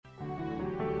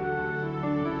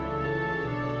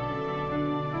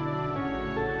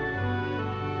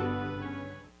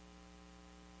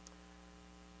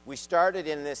We started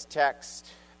in this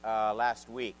text last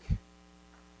week.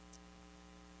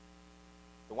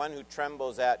 The one who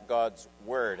trembles at God's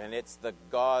word, and it's the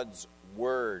God's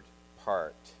word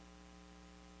part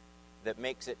that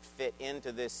makes it fit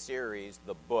into this series,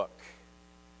 the book,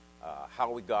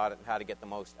 how we got it and how to get the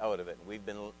most out of it. And we've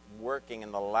been working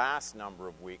in the last number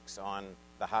of weeks on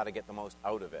the how to get the most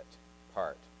out of it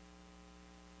part.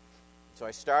 So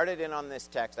I started in on this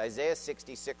text, Isaiah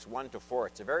 66, 1-4.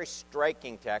 It's a very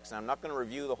striking text, and I'm not going to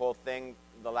review the whole thing.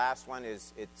 The last one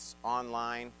it's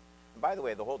online. And by the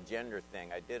way, the whole gender thing,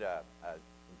 I did a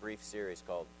brief series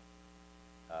called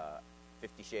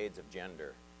 50 Shades of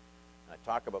Gender. And I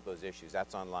talk about those issues.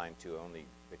 That's online too, only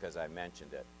because I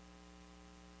mentioned it.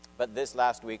 But this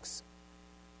last week's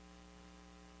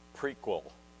prequel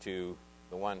to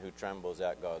the one who trembles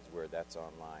at God's word, that's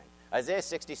online. Isaiah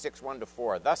 66,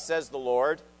 1-4. Thus says the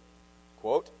Lord,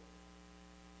 quote,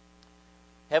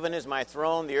 "Heaven is my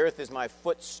throne, the earth is my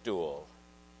footstool.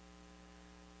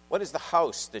 What is the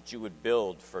house that you would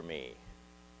build for me?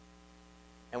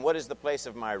 And what is the place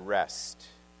of my rest?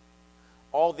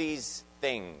 All these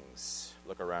things,"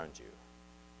 look around you,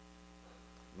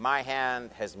 "my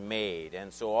hand has made,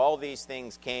 and so all these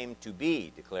things came to be,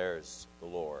 declares the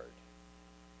Lord.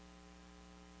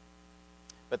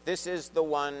 But this is the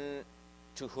one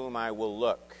to whom I will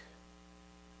look,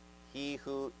 he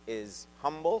who is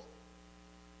humble,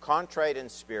 contrite in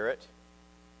spirit,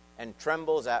 and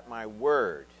trembles at my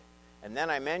word." And then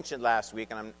I mentioned last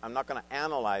week, and I'm not going to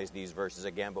analyze these verses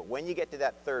again, but when you get to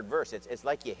that third verse, it's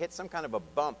like you hit some kind of a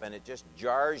bump, and it just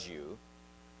jars you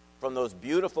from those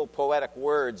beautiful poetic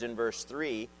words in verse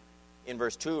 2,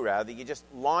 you just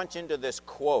launch into this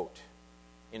quote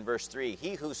in verse 3,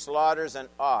 "He who slaughters an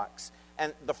ox."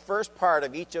 And the first part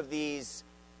of each of these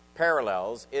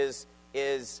parallels is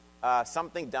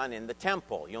something done in the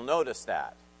temple. You'll notice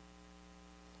that.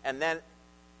 And then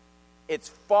it's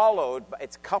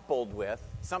coupled with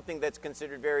something that's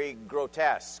considered very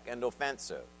grotesque and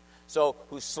offensive. So,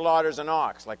 who slaughters an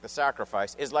ox, like the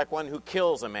sacrifice, is like one who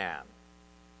kills a man.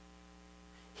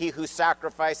 He who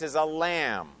sacrifices a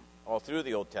lamb, all through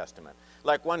the Old Testament,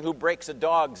 like one who breaks a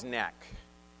dog's neck.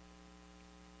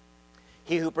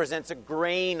 He who presents a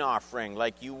grain offering,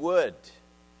 like you would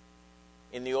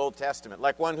in the Old Testament,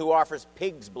 like one who offers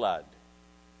pig's blood.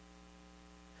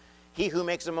 He who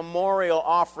makes a memorial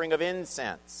offering of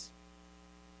incense,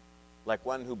 like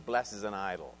one who blesses an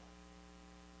idol.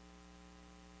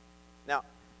 Now,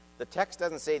 the text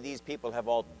doesn't say these people have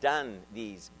all done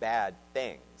these bad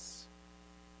things.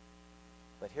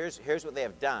 But here's what they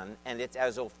have done, and it's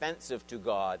as offensive to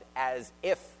God as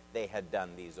if they had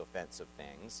done these offensive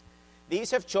things.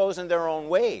 These have chosen their own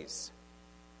ways,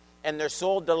 and their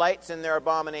soul delights in their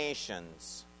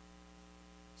abominations.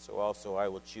 So also I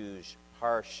will choose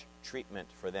harsh treatment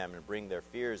for them and bring their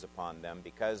fears upon them,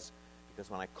 because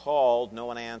when I called, no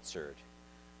one answered.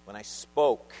 When I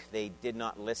spoke, they did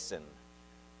not listen.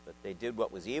 But they did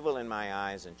what was evil in my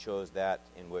eyes and chose that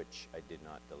in which I did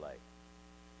not delight.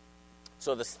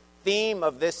 So the theme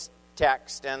of this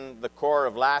text and the core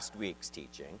of last week's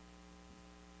teaching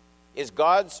is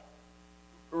God's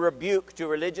rebuke to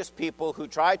religious people who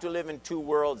try to live in two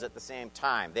worlds at the same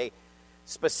time. They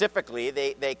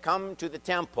come to the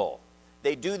temple.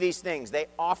 They do these things. They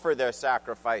offer their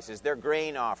sacrifices, their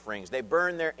grain offerings. They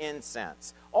burn their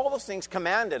incense. All those things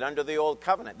commanded under the Old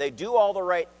Covenant. They do all the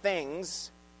right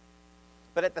things,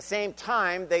 but at the same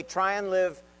time, they try and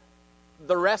live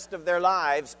the rest of their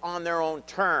lives on their own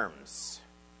terms.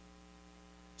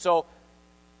 So,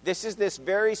 this is this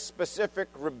very specific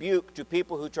rebuke to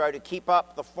people who try to keep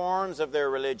up the forms of their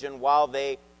religion while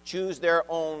they choose their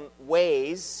own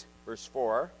ways. Verse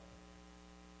 4.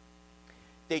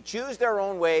 They choose their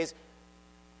own ways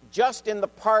just in the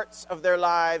parts of their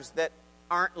lives that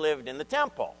aren't lived in the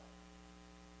temple.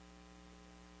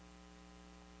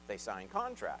 They sign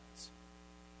contracts.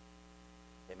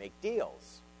 They make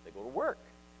deals. They go to work.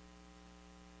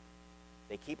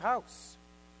 They keep house.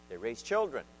 They raise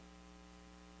children.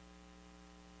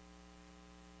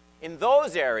 In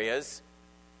those areas,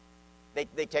 they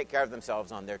take care of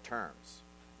themselves on their terms.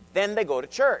 Then they go to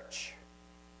church.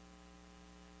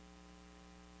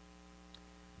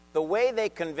 The way they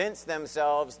convince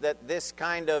themselves that this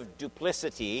kind of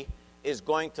duplicity is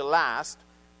going to last,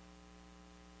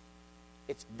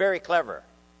 it's very clever.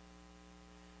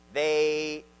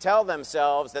 They tell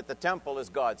themselves that the temple is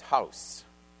God's house.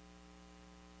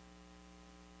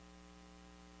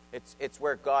 It's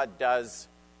where God does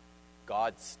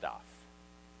God stuff.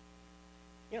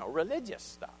 Religious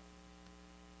stuff.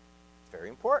 It's very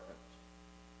important.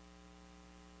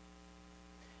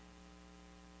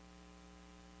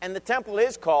 And the temple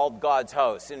is called God's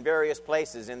house in various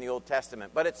places in the Old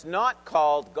Testament. But it's not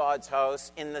called God's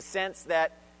house in the sense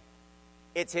that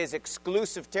it's his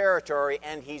exclusive territory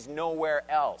and he's nowhere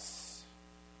else.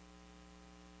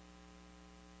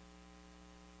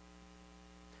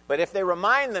 But if they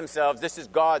remind themselves, this is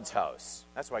God's house.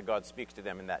 That's why God speaks to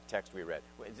them in that text we read.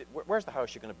 Where's the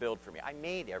house you're going to build for me? I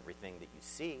made everything that you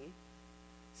see.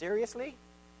 Seriously?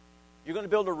 You're going to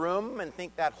build a room and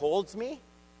think that holds me?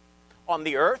 On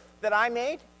the earth that I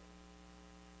made?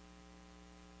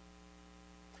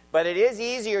 But it is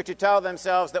easier to tell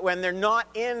themselves that when they're not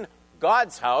in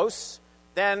God's house,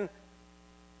 then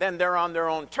they're on their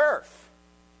own turf.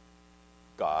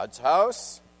 God's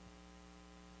house,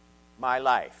 my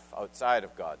life outside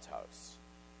of God's house.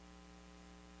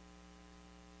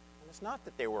 And it's not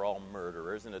that they were all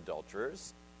murderers and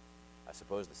adulterers. I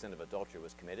suppose the sin of adultery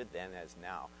was committed then as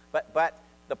now. But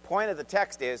the point of the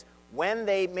text is, when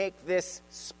they make this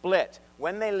split,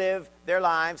 when they live their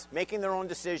lives making their own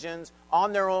decisions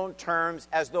on their own terms,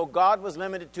 as though God was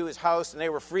limited to his house and they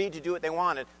were free to do what they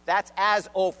wanted, that's as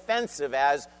offensive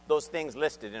as those things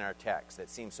listed in our text that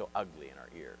seem so ugly in our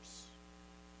ears.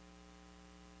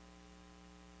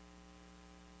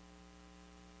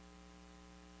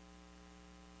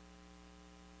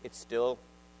 It's still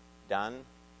done.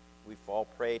 We fall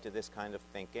prey to this kind of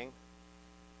thinking.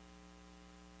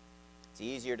 It's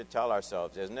easier to tell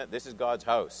ourselves, isn't it? This is God's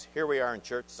house. Here we are in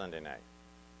church Sunday night.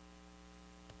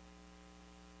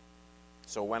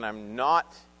 So when I'm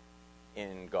not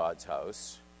in God's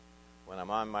house, when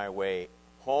I'm on my way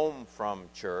home from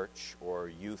church or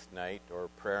youth night or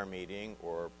prayer meeting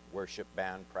or worship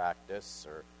band practice,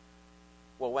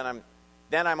 I'm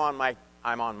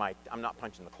not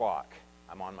punching the clock.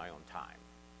 I'm on my own time.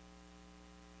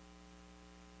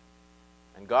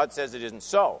 And God says it isn't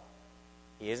so.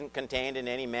 He isn't contained in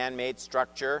any man-made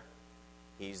structure.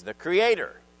 He's the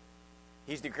creator.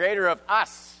 He's the creator of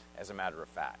us, as a matter of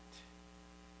fact.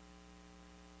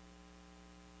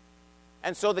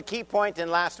 And so the key point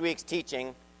in last week's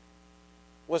teaching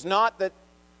was not that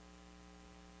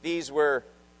these were,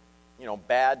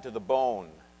 bad to the bone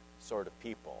sort of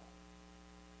people.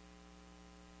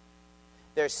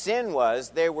 Their sin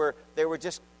was they were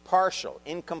just partial,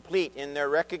 incomplete in their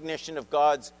recognition of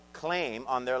God's claim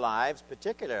on their lives,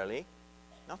 particularly,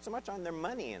 not so much on their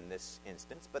money in this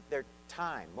instance, but their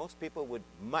time. Most people would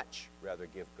much rather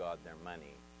give God their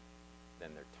money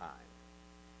than their time.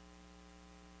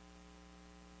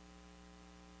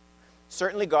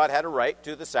 Certainly God had a right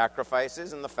to the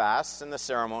sacrifices and the fasts and the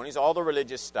ceremonies, all the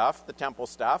religious stuff, the temple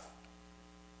stuff,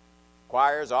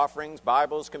 choirs, offerings,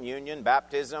 Bibles, communion,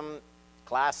 baptism,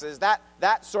 classes,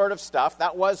 that sort of stuff.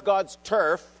 That was God's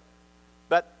turf.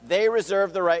 But they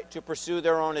reserved the right to pursue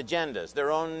their own agendas,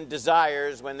 their own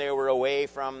desires when they were away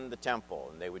from the temple,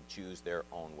 and they would choose their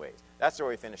own ways. That's where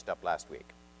we finished up last week.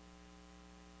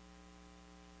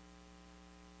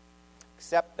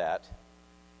 Except that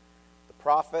the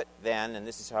prophet then, and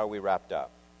this is how we wrapped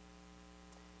up,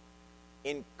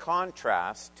 in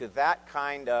contrast to that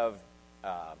kind of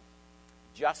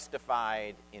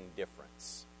justified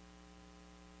indifference,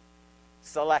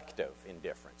 selective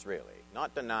indifference, really.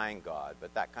 Not denying God,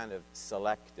 but that kind of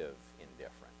selective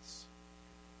indifference.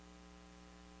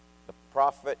 The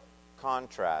prophet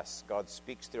contrasts. God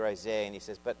speaks through Isaiah, and he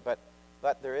says, but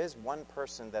there is one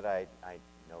person that I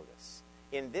notice.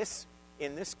 In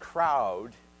this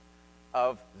crowd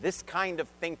of this kind of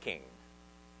thinking,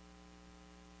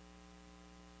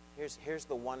 here's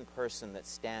the one person that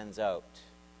stands out.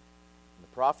 The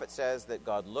prophet says that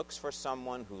God looks for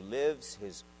someone who lives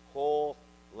his whole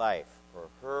life, or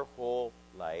her whole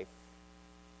life,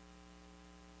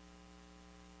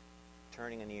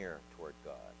 turning an ear toward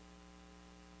God.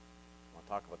 I'll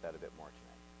talk about that a bit more tonight.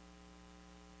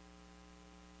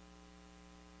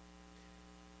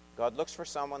 God looks for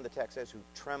someone, the text says, who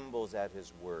trembles at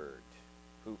his word,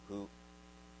 who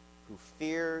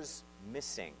fears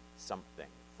missing something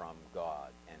from God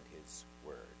and his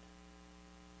word.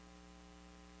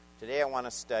 Today I want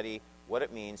to study what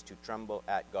it means to tremble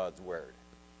at God's word.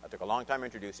 I took a long time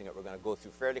introducing it. We're going to go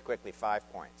through fairly quickly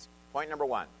 5 points. Point number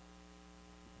 1.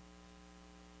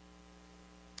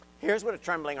 Here's what a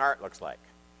trembling heart looks like.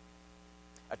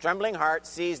 A trembling heart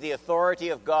sees the authority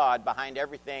of God behind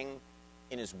everything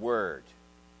in his word.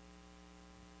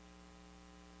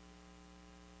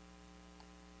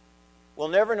 We'll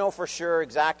never know for sure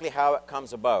exactly how it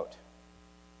comes about.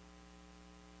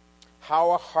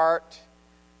 How a heart,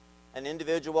 an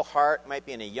individual heart, might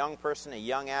be in a young person, a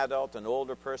young adult, an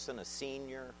older person, a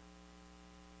senior.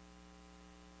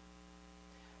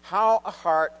 How a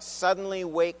heart suddenly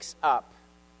wakes up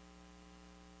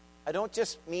I don't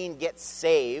just mean gets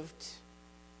saved.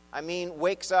 I mean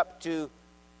wakes up to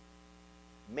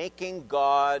making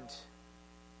God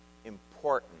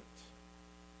important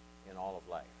in all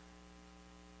of life.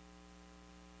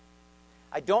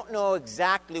 I don't know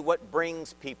exactly what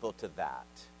brings people to that.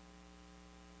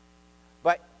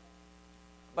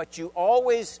 But you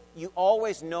always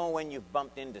know when you've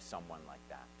bumped into someone like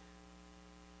that.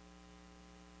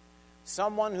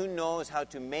 Someone who knows how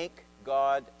to make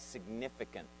God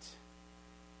significant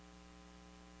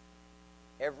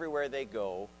everywhere they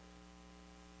go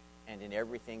and in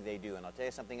everything they do. And I'll tell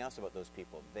you something else about those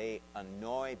people. They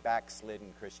annoy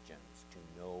backslidden Christians to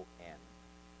no end.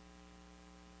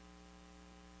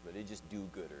 Religious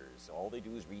do-gooders. All they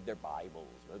do is read their Bibles.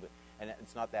 And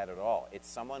it's not that at all. It's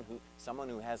someone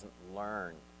who hasn't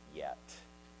learned yet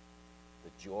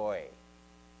the joy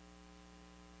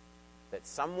that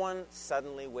someone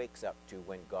suddenly wakes up to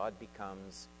when God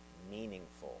becomes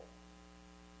meaningful.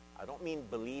 I don't mean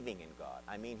believing in God.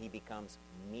 I mean he becomes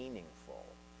meaningful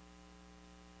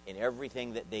in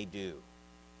everything that they do.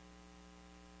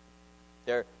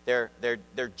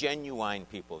 They're genuine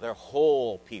people. They're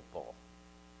whole people.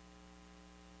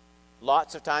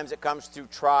 Lots of times it comes through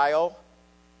trial.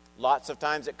 Lots of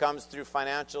times it comes through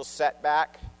financial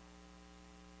setback.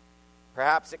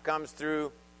 Perhaps it comes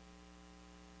through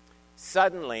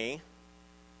suddenly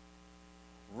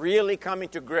really coming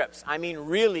to grips. I mean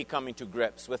really coming to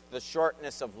grips with the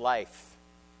shortness of life.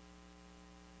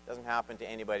 It doesn't happen to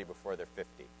anybody before they're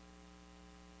 50.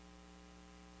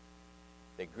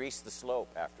 They grease the slope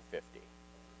after 50.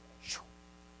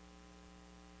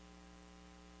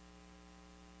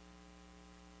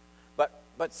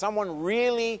 But someone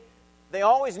really, they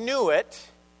always knew it,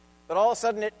 but all of a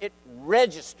sudden it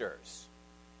registers.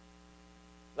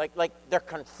 Like they're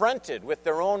confronted with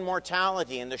their own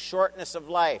mortality and the shortness of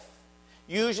life.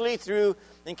 Usually through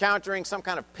encountering some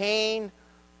kind of pain,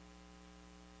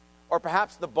 or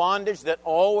perhaps the bondage that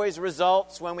always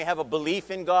results when we have a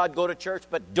belief in God, go to church,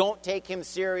 but don't take him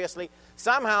seriously.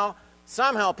 Somehow,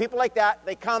 people like that,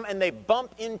 they come and they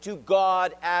bump into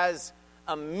God as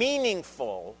a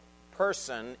meaningful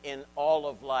person in all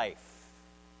of life.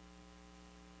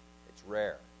 It's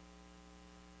rare.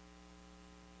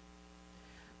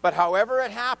 But however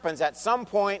it happens, at some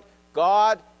point,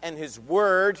 God and his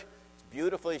word, it's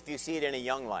beautiful if you see it in a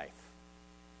young life.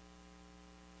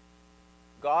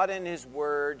 God and his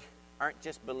word aren't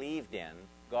just believed in.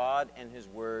 God and his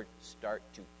word start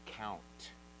to count.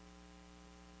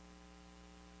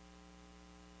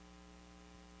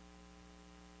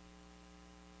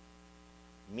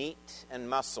 Meat and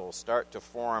muscle start to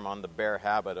form on the bare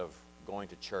habit of going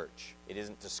to church. It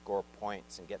isn't to score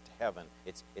points and get to heaven.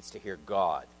 It's to hear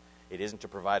God. It isn't to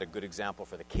provide a good example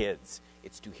for the kids.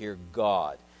 It's to hear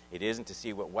God. It isn't to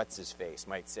see what what's-his-face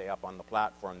might say up on the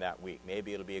platform that week.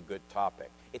 Maybe it'll be a good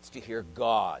topic. It's to hear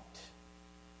God.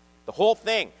 The whole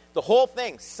thing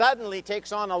suddenly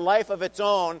takes on a life of its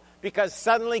own because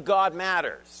suddenly God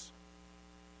matters.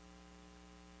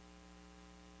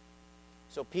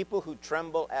 So people who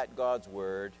tremble at God's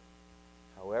word,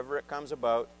 however it comes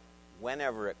about,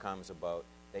 whenever it comes about,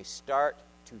 they start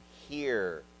to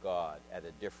hear God at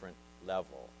a different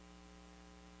level.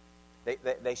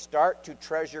 They start to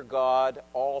treasure God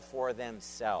all for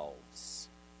themselves.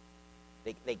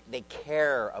 They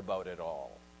care about it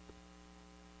all.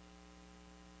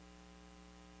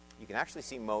 You can actually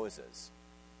see Moses.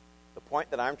 The point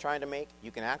that I'm trying to make,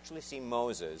 you can actually see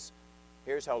Moses.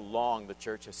 Here's how long the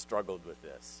church has struggled with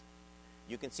this.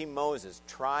 You can see Moses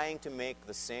trying to make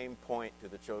the same point to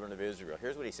the children of Israel.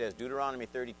 Here's what he says, Deuteronomy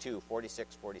 32,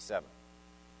 46, 47.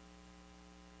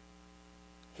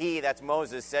 He, that's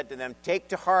Moses, said to them, "Take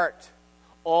to heart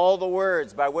all the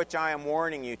words by which I am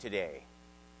warning you today,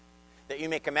 that you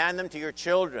may command them to your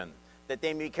children, that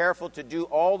they may be careful to do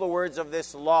all the words of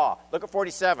this law." Look at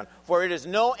 47. "For it is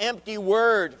no empty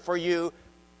word for you.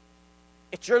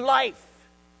 It's your life.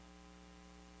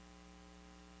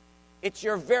 It's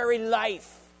your very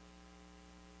life."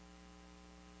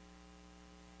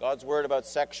 God's word about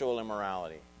sexual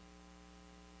immorality.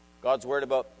 God's word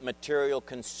about material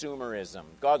consumerism.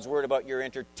 God's word about your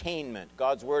entertainment.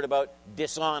 God's word about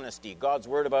dishonesty. God's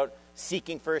word about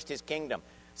seeking first his kingdom.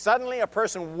 Suddenly a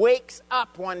person wakes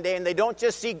up one day and they don't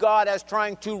just see God as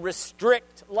trying to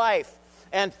restrict life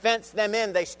and fence them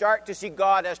in. They start to see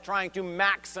God as trying to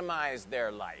maximize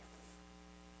their life.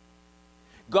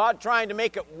 God trying to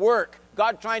make it work.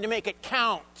 God trying to make it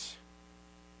count.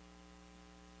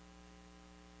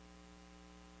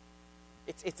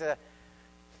 It's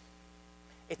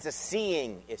a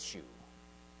seeing issue.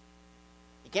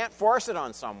 You can't force it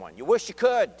on someone. You wish you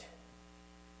could.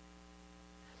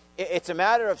 It's a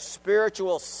matter of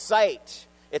spiritual sight.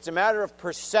 It's a matter of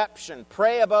perception.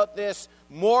 Pray about this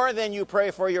more than you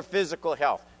pray for your physical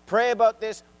health. Pray about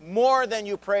this more than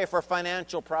you pray for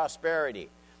financial prosperity.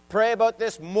 Pray about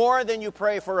this more than you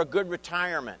pray for a good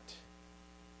retirement.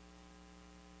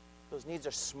 Those needs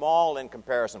are small in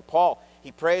comparison. Paul,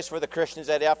 he prays for the Christians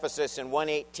at Ephesus in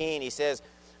 1:18. He says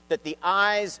that the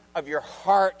eyes of your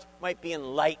heart might be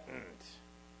enlightened.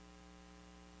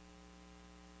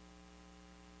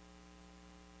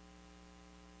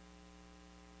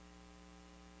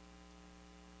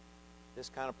 This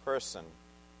kind of person,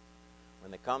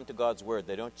 when they come to God's Word,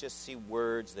 they don't just see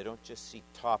words, they don't just see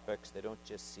topics, they don't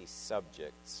just see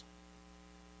subjects.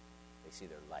 They see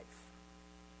their life.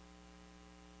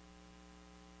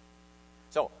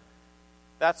 So,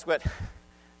 that's what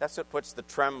puts the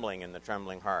trembling in the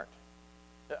trembling heart.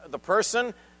 The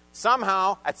person,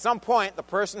 somehow, at some point, the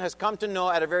person has come to know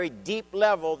at a very deep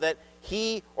level that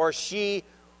he or she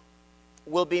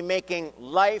will be making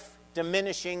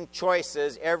life-diminishing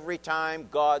choices every time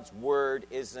God's Word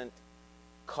isn't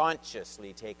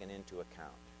consciously taken into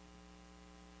account.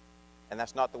 And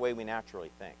that's not the way we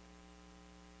naturally think.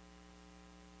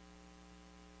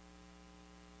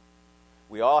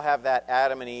 We all have that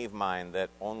Adam and Eve mind that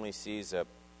only sees a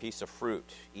piece of fruit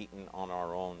eaten on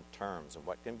our own terms. And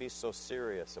what can be so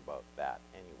serious about that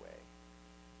anyway?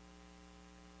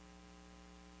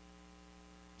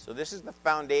 So this is the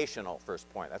foundational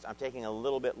first point. I'm taking a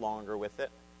little bit longer with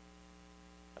it.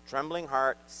 A trembling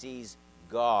heart sees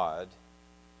God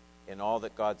in all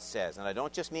that God says. And I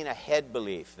don't just mean a head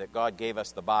belief that God gave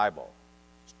us the Bible.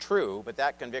 It's true, but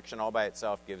that conviction all by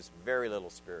itself gives very little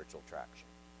spiritual traction.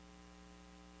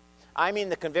 I mean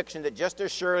the conviction that just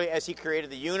as surely as He created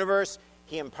the universe,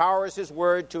 He empowers His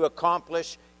Word to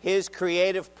accomplish His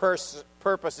creative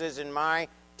purposes in my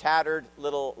tattered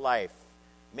little life.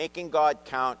 Making God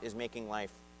count is making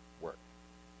life work.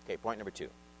 Okay, point number 2.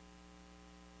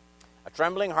 A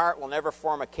trembling heart will never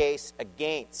form a case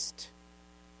against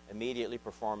immediately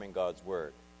performing God's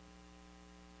Word.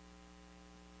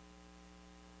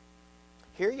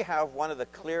 Here you have one of the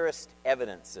clearest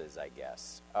evidences, I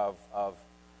guess, of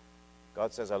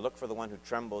God says, I look for the one who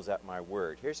trembles at my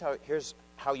word. Here's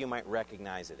how you might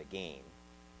recognize it again.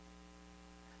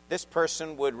 This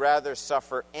person would rather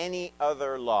suffer any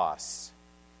other loss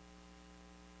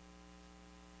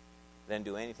than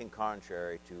do anything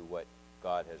contrary to what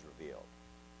God has revealed.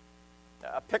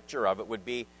 A picture of it would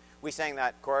be, we sang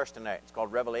that chorus tonight. It's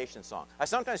called Revelation Song. I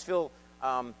sometimes feel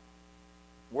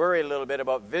worried a little bit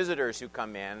about visitors who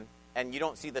come in and you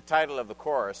don't see the title of the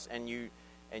chorus and you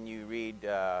read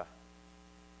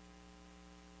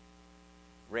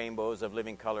rainbows of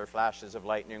living color, flashes of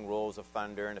lightning, rolls of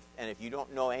thunder. And if you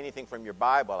don't know anything from your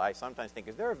Bible, I sometimes think,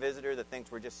 is there a visitor that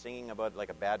thinks we're just singing about like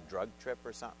a bad drug trip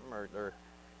or something? Or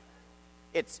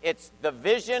it's the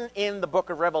vision in the book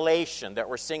of Revelation that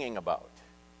we're singing about.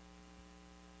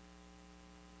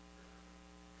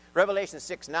 Revelation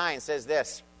 6:9 says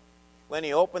this. When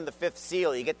He opened the 5th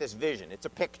seal, you get this vision. It's a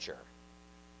picture.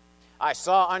 I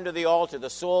saw under the altar the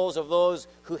souls of those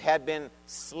who had been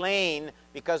slain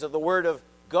because of the word of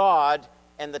God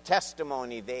and the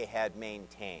testimony they had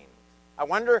maintained. I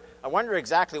wonder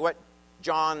exactly what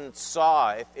John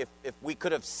saw, if we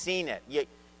could have seen it. You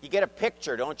get a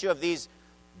picture, don't you, of these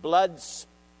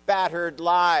blood-spattered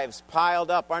lives piled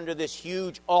up under this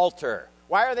huge altar.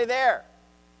 Why are they there?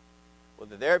 Well,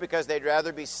 they're there because they'd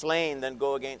rather be slain than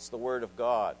go against the word of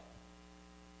God.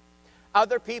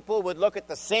 Other people would look at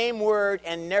the same word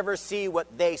and never see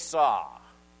what they saw.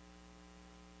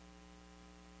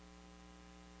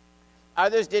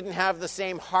 Others didn't have the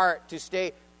same heart to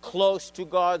stay close to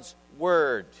God's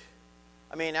word.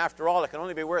 I mean, after all, it can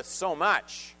only be worth so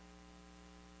much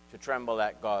to tremble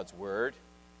at God's word.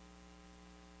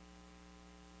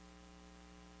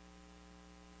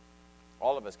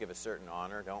 All of us give a certain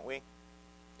honor, don't we,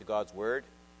 to God's word?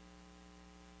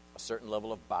 A certain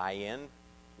level of buy-in.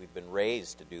 We've been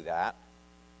raised to do that.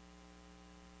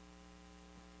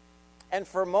 And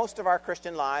for most of our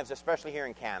Christian lives, especially here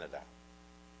in Canada,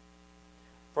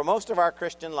 for most of our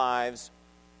Christian lives,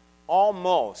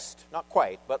 almost, not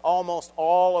quite, but almost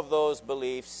all of those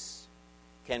beliefs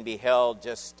can be held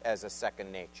just as a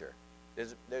second nature.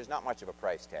 There's not much of a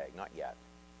price tag, not yet.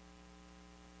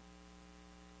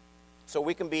 So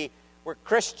we're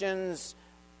Christians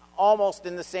almost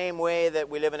in the same way that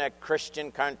we live in a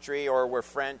Christian country, or we're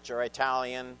French or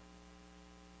Italian.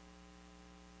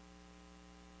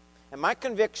 And my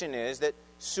conviction is that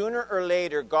sooner or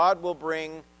later, God will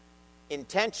bring,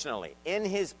 intentionally, in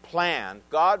His plan,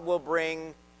 God will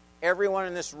bring everyone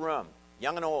in this room,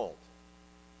 young and old,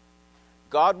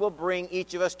 God will bring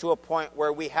each of us to a point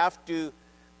where we have to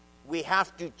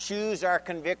choose our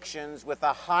convictions with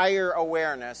a higher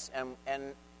awareness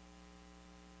and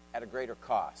at a greater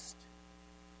cost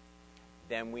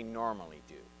than we normally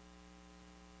do.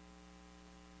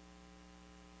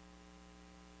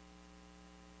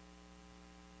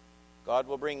 God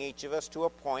will bring each of us to a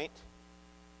point,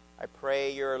 I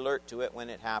pray you're alert to it when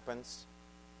it happens,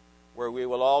 where we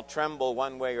will all tremble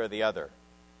one way or the other.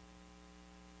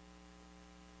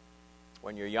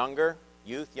 When you're younger,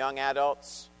 youth, young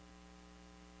adults,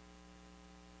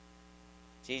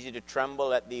 it's easy to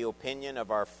tremble at the opinion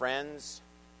of our friends,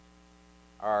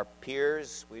 our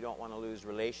peers. We don't want to lose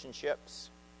relationships.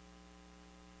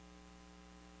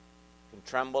 You can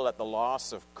tremble at the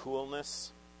loss of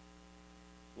coolness,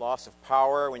 loss of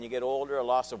power when you get older, a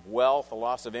loss of wealth, a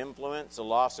loss of influence, a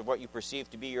loss of what you perceive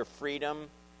to be your freedom.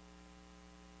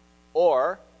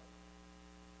 Or,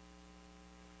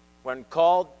 when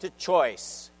called to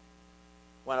choice,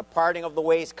 when a parting of the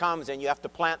ways comes and you have to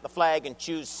plant the flag and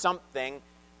choose something,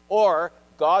 or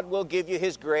God will give you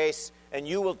His grace and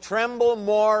you will tremble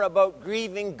more about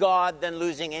grieving God than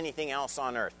losing anything else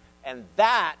on earth. And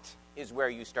that is where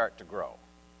you start to grow.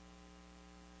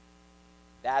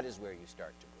 That is where you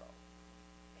start to grow.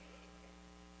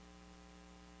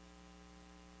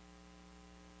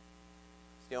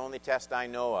 It's the only test I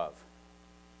know of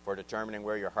for determining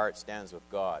where your heart stands with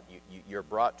God. You're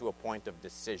brought to a point of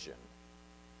decision.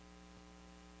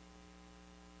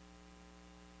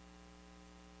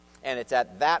 And it's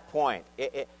at that point.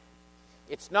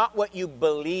 It's not what you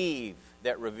believe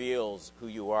that reveals who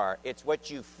you are. It's what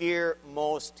you fear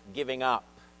most giving up.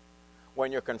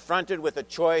 When you're confronted with a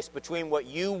choice between what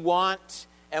you want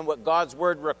and what God's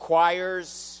Word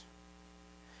requires.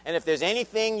 And if there's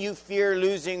anything you fear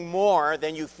losing more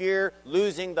than you fear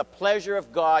losing the pleasure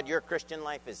of God, your Christian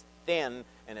life is thin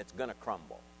and it's going to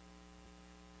crumble.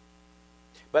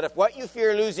 But if what you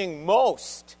fear losing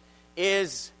most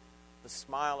is the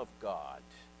smile of God,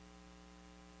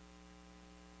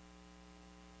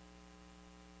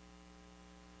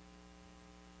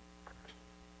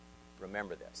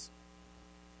 remember this.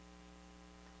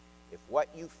 If what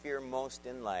you fear most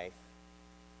in life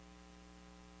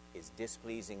is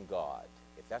displeasing God,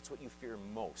 if that's what you fear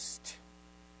most,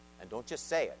 and don't just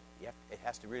say it, it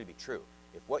has to really be true.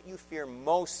 If what you fear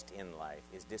most in life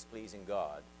is displeasing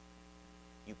God,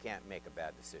 you can't make a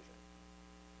bad decision.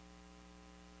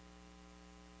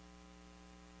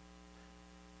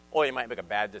 Or you might make a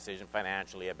bad decision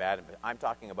financially, I'm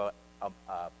talking about a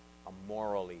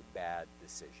morally bad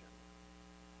decision,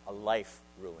 a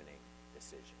life-ruining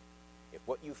decision. If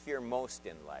what you fear most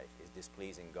in life is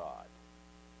displeasing God,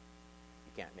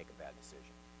 you can't make a bad decision.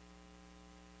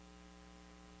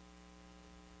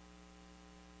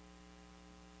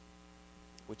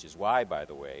 Which is why, by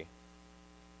the way,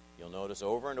 you'll notice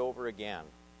over and over again,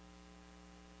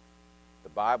 the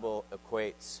Bible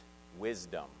equates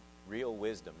wisdom, real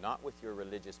wisdom, not with your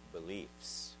religious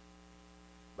beliefs,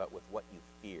 but with what you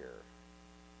fear.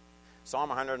 Psalm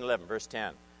 111, verse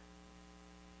 10.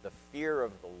 The fear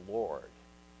of the Lord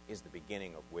is the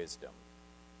beginning of wisdom.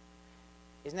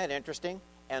 Isn't that interesting?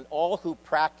 And all who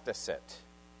practice it.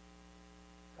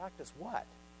 Practice what?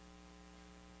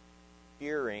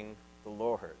 Fearing the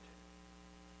Lord.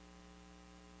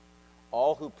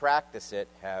 All who practice it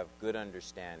have good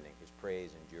understanding. His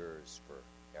praise endures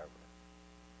forever.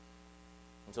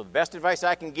 And so the best advice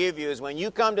I can give you is when you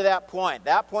come to that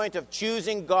point of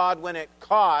choosing God when it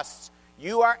costs,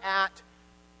 you are at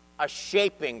a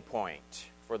shaping point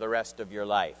for the rest of your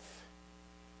life.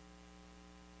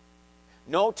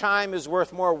 No time is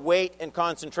worth more weight and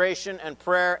concentration and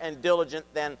prayer and diligence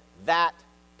than that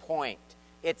point.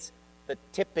 It's the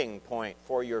tipping point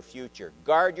for your future.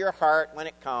 Guard your heart when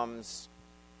it comes.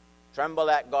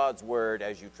 Tremble at God's Word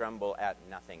as you tremble at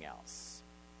nothing else.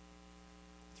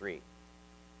 3.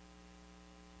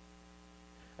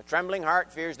 A trembling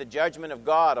heart fears the judgment of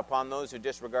God upon those who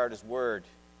disregard His Word.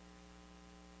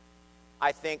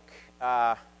 I think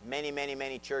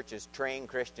many churches train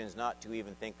Christians not to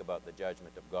even think about the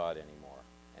judgment of God anymore,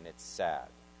 and it's sad.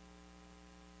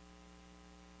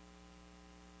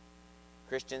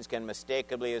 Christians can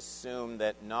mistakenly assume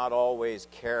that not always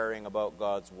caring about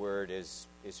God's Word is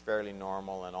fairly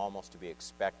normal and almost to be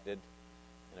expected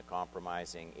in a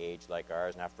compromising age like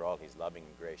ours. And after all, He's loving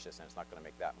and gracious, and it's not going to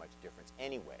make that much difference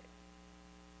anyway.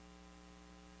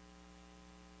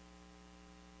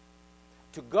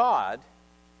 To God,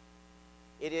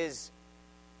 it is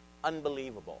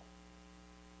unbelievable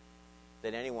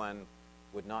that anyone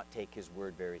would not take His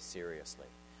Word very seriously.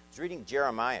 I was reading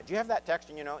Jeremiah. Do you have that text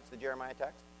in your notes, the Jeremiah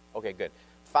text? Okay, good.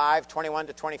 5:21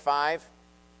 to 25.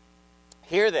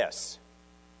 Hear this.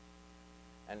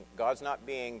 And God's not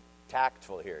being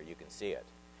tactful here. You can see it.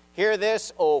 Hear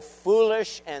this, O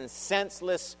foolish and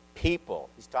senseless people.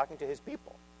 He's talking to his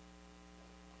people.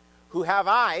 Who have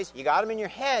eyes, you got them in your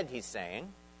head, he's saying,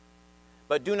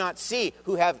 but do not see.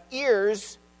 Who have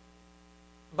ears,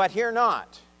 but hear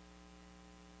not.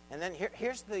 And then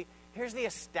here's the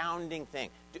astounding thing.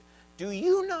 Do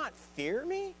you not fear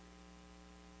me?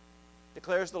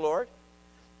 Declares the Lord.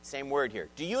 Same word here.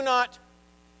 Do you not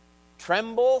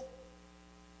tremble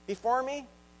before me?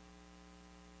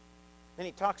 Then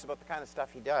he talks about the kind of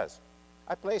stuff he does.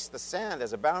 I place the sand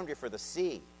as a boundary for the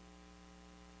sea.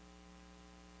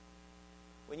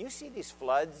 When you see these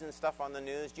floods and stuff on the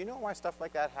news, do you know why stuff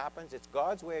like that happens? It's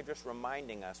God's way of just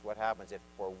reminding us what happens if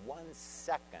for 1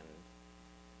 second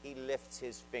he lifts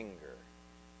his finger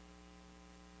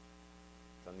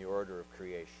from the order of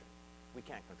creation. We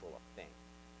can't control a thing.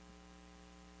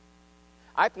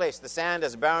 I place the sand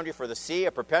as a boundary for the sea,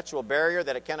 a perpetual barrier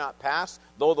that it cannot pass.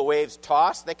 Though the waves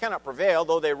toss, they cannot prevail.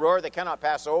 Though they roar, they cannot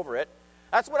pass over it.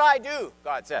 That's what I do,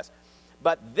 God says.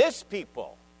 But this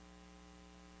people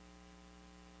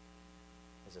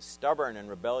has a stubborn and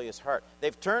rebellious heart.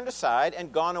 They've turned aside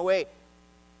and gone away.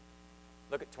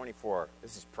 Look at 24.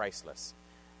 This is priceless.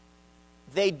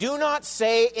 They do not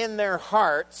say in their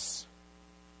hearts,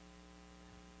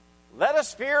 let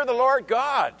us fear the Lord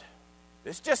God.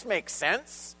 This just makes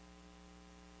sense.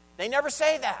 They never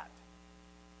say that.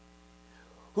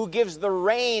 Who gives the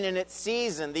rain in its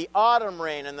season, the autumn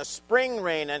rain and the spring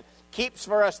rain, and keeps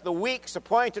for us the weeks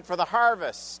appointed for the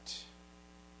harvest.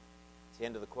 It's the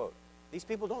end of the quote. These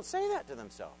people don't say that to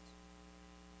themselves.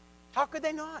 How could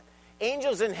they not?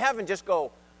 Angels in heaven just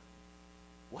go,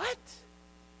 what?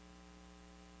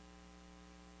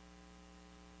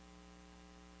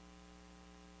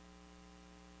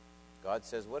 God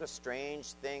says, what a strange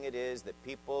thing it is that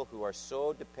people who are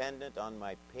so dependent on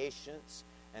my patience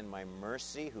and my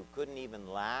mercy, who couldn't even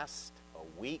last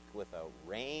a week without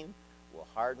rain, will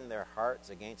harden their hearts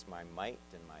against my might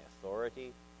and my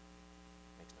authority.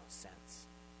 Makes no sense.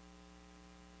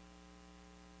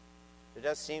 There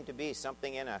does seem to be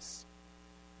something in us.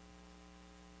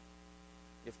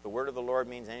 If the word of the Lord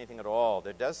means anything at all,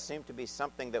 there does seem to be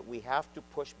something that we have to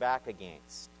push back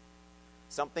against.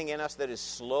 Something in us that is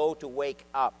slow to wake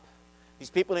up. These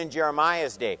people in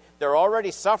Jeremiah's day, they're already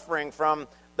suffering from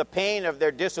the pain of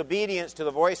their disobedience to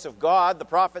the voice of God. The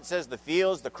prophet says the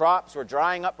fields, the crops were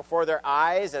drying up before their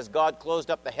eyes as God closed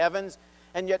up the heavens,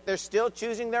 and yet they're still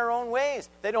choosing their own ways.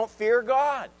 They don't fear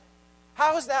God.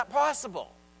 How is that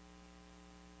possible?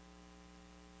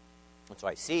 And so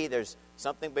I see there's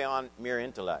something beyond mere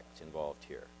intellect involved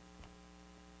here.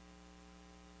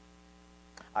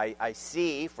 I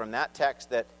see from that text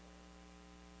that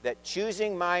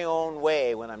choosing my own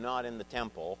way when I'm not in the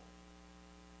temple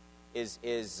is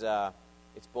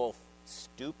it's both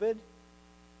stupid,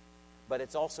 but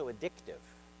it's also addictive.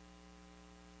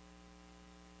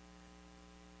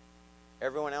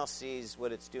 Everyone else sees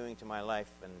what it's doing to my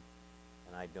life, and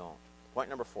I don't. Point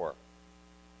number 4.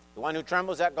 The one who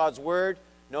trembles at God's word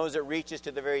knows it reaches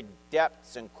to the very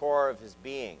depths and core of his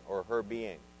being or her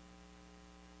being.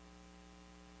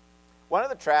 One of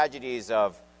the tragedies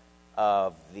of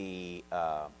the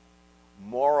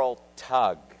moral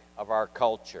tug of our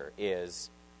culture is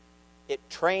it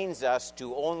trains us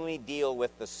to only deal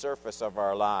with the surface of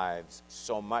our lives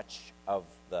so much of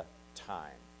the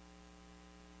time.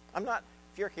 If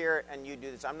you're here and you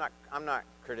do this, I'm not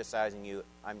criticizing you.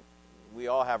 We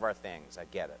all have our things. I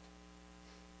get it.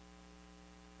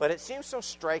 But it seems so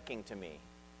striking to me.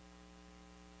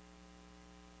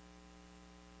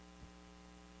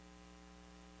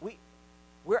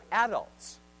 We're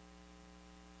adults,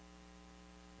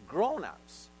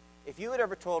 grown-ups. If you had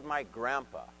ever told my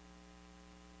grandpa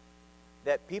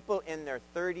that people in their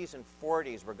 30s and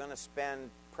 40s were going to spend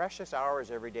precious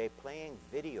hours every day playing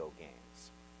video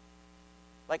games,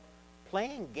 like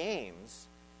playing games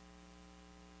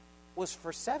was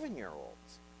for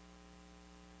 7-year-olds.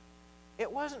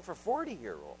 It wasn't for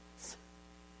 40-year-olds.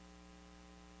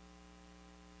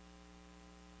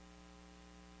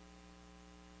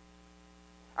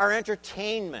 Our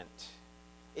entertainment,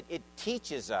 it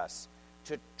teaches us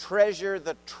to treasure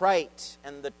the trite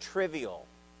and the trivial.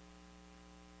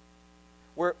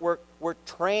 We're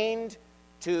trained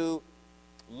to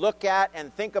look at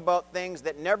and think about things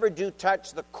that never do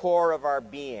touch the core of our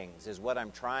beings, is what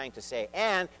I'm trying to say.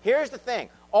 And here's the thing,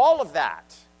 all of that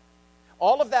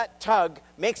tug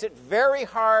makes it very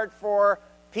hard for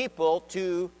people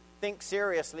to think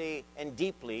seriously and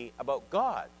deeply about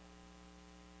God.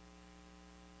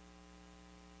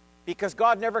 Because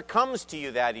God never comes to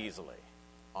you that easily.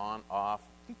 on, off.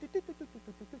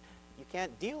 You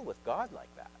can't deal with God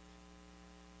like that.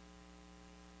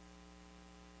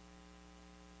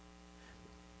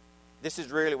 This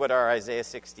is really what our Isaiah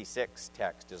 66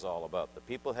 text is all about. The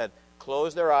people had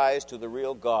closed their eyes to the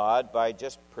real God by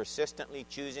just persistently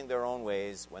choosing their own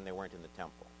ways when they weren't in the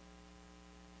temple.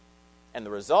 And the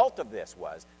result of this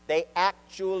was they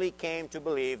actually came to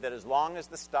believe that as long as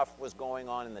the stuff was going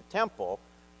on in the temple,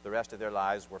 the rest of their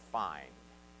lives were fine.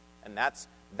 And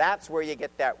that's where you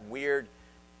get that weird,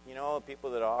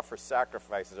 people that offer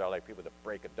sacrifices are like people that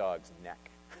break a dog's neck.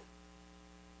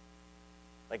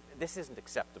 Like, this isn't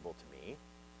acceptable to me.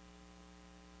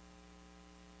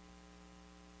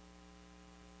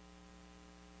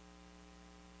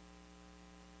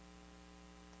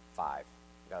 Five.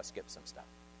 I've got to skip some stuff.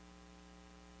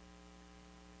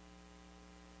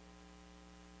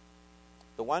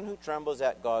 The one who trembles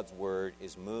at God's word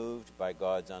is moved by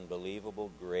God's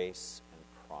unbelievable grace and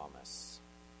promise.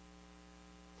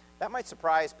 That might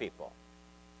surprise people.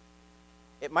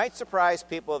 It might surprise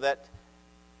people that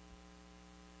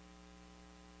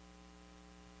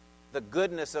the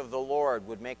goodness of the Lord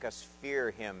would make us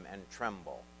fear him and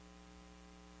tremble.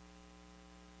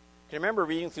 Can you remember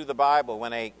reading through the Bible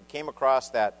when I came across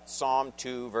that Psalm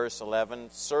 2, verse 11,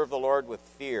 serve the Lord with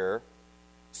fear,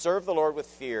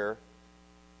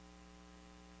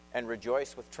 and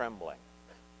rejoice with trembling.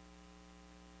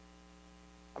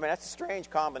 I mean, that's a strange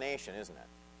combination, isn't it?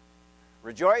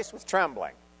 Rejoice with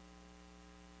trembling.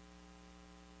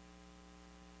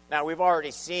 Now, we've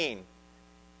already seen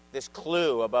this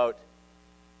clue about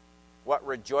what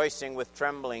rejoicing with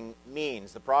trembling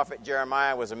means. The prophet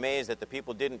Jeremiah was amazed that the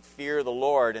people didn't fear the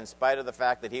Lord in spite of the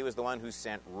fact that he was the one who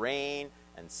sent rain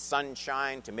and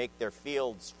sunshine to make their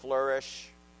fields flourish.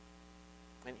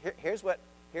 And here's what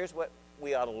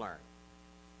we ought to learn.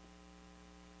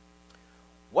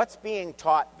 What's being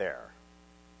taught there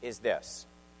is this.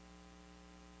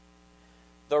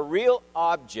 The real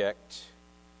object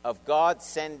of God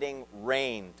sending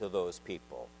rain to those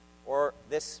people, or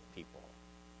this people,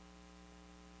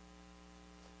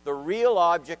 the real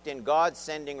object in God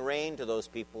sending rain to those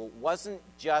people wasn't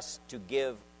just to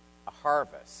give a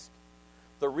harvest.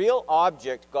 The real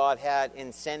object God had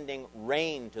in sending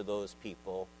rain to those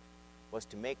people was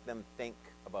to make them think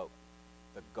about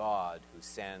the God who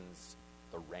sends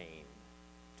the rain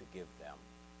to give them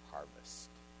harvest.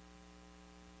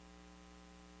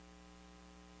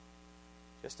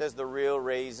 Just as the real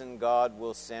reason God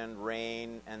will send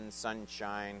rain and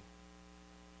sunshine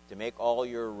to make all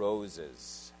your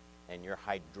roses and your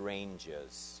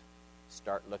hydrangeas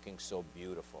start looking so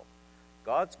beautiful.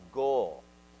 God's goal,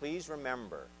 please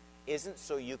remember, isn't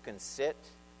so you can sit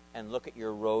and look at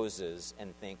your roses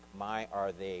and think, my,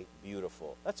 are they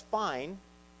beautiful. That's fine.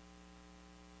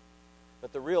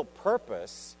 But the real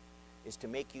purpose is to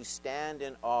make you stand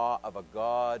in awe of a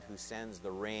God who sends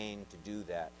the rain to do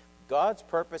that. God's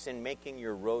purpose in making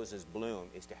your roses bloom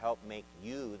is to help make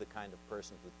you the kind of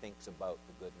person who thinks about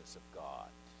the goodness of God.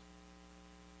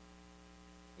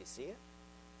 You see it?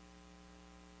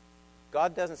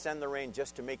 God doesn't send the rain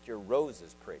just to make your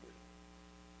roses pretty.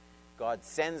 God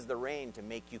sends the rain to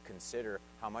make you consider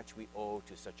how much we owe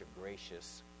to such a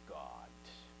gracious God.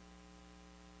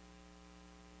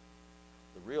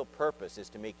 The real purpose is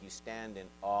to make you stand in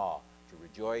awe, to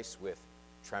rejoice with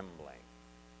trembling.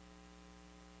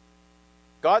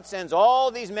 God sends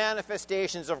all these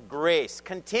manifestations of grace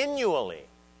continually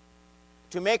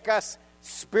to make us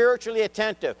spiritually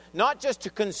attentive, not just to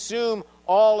consume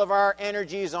all of our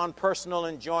energies on personal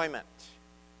enjoyment.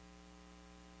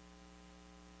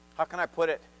 How can I put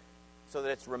it so that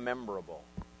it's rememberable?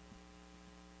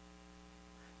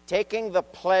 Taking the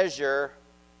pleasure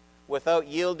without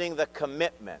yielding the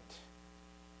commitment.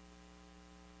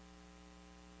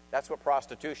 That's what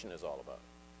prostitution is all about.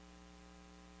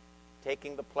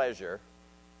 Taking the pleasure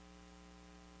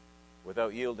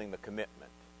without yielding the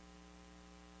commitment.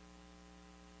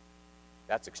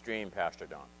 That's extreme, Pastor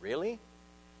Don. Really?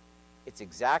 It's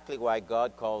exactly why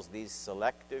God calls these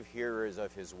selective hearers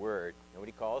of his word, you know what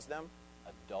he calls them?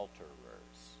 Adulterers.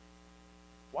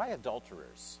 Why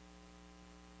adulterers?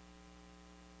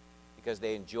 Because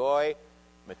they enjoy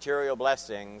material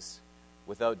blessings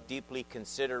without deeply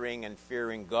considering and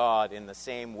fearing God in the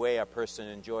same way a person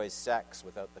enjoys sex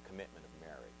without the commitment of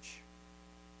marriage.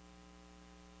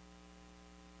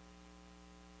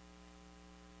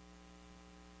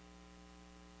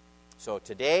 So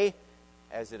today,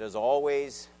 as it has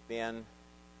always been,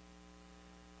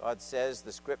 God says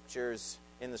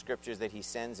in the scriptures that he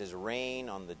sends his rain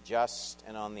on the just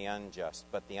and on the unjust,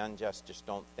 but the unjust just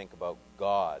don't think about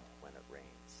God when it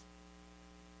rains.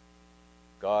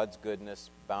 God's goodness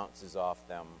bounces off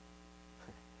them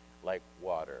like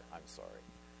water. I'm sorry.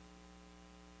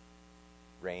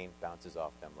 Rain bounces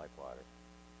off them like water.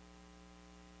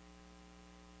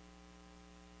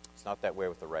 It's not that way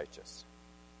with the righteous.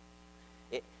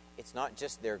 It's not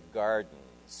just their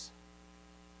gardens,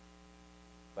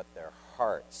 but their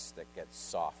hearts that get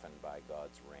softened by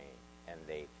God's rain, and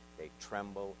they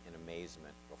tremble in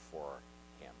amazement before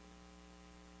Him.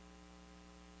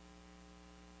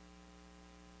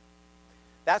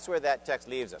 That's where that text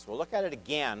leaves us. We'll look at it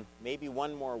again, maybe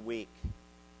one more week.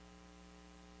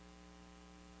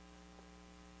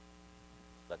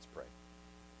 Let's pray.